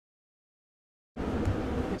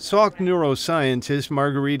Salk neuroscientist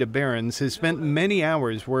Margarita Behrens has spent many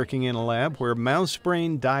hours working in a lab where mouse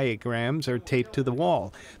brain diagrams are taped to the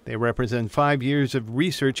wall. They represent 5 years of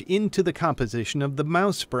research into the composition of the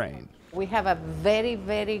mouse brain. We have a very,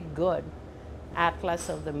 very good atlas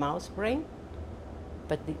of the mouse brain,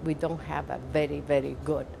 but we don't have a very, very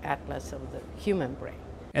good atlas of the human brain.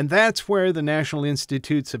 And that's where the National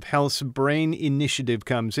Institutes of Health's Brain Initiative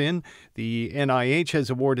comes in. The NIH has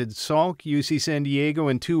awarded Salk, UC San Diego,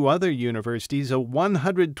 and 2 other universities a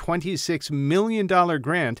 $126 million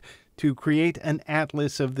grant to create an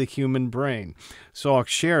atlas of the human brain.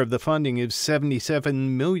 Salk's share of the funding is $77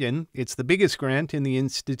 million. It's the biggest grant in the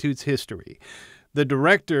institute's history. The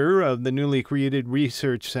director of the newly created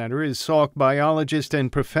research center is Salk biologist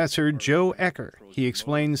and Professor Joe Ecker. He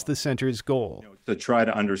explains the center's goal. To try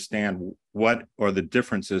to understand what are the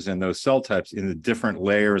differences in those cell types in the different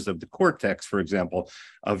layers of the cortex, for example,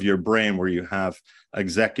 of your brain, where you have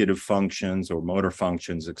executive functions or motor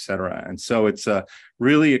functions, et cetera. And so it's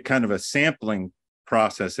really a kind of a sampling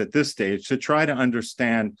process at this stage to try to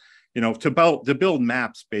understand, to build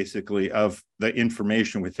maps, basically, of the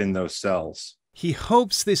information within those cells. He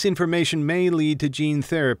hopes this information may lead to gene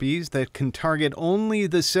therapies that can target only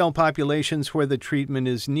the cell populations where the treatment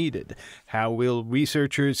is needed. How will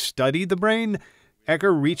researchers study the brain?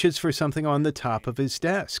 Ecker reaches for something on the top of his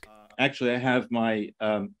desk. Actually, I have my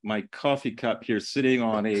coffee cup here sitting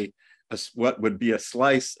on what would be a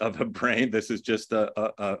slice of a brain. This is just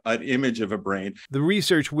an image of a brain. The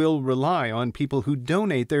research will rely on people who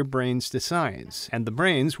donate their brains to science, and the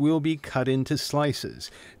brains will be cut into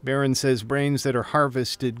slices. Behrens says brains that are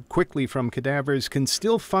harvested quickly from cadavers can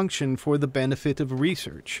still function for the benefit of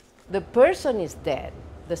research. The person is dead,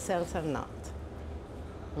 the cells are not.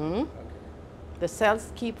 The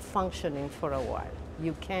cells keep functioning for a while.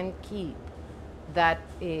 You can keep that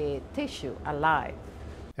tissue alive.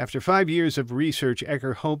 After 5 years of research,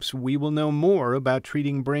 Ecker hopes we will know more about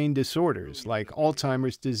treating brain disorders like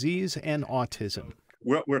Alzheimer's disease and autism.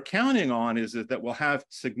 What we're counting on is that we'll have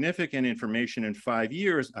significant information in 5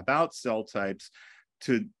 years about cell types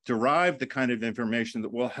to derive the kind of information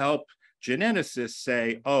that will help geneticists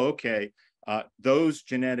say, oh, okay, those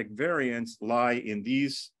genetic variants lie in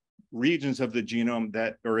these regions of the genome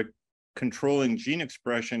that are controlling gene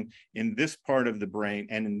expression in this part of the brain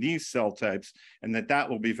and in these cell types, and that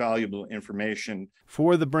will be valuable information.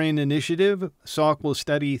 For the Brain Initiative, Salk will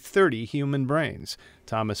study 30 human brains.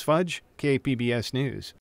 Thomas Fudge, KPBS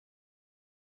News.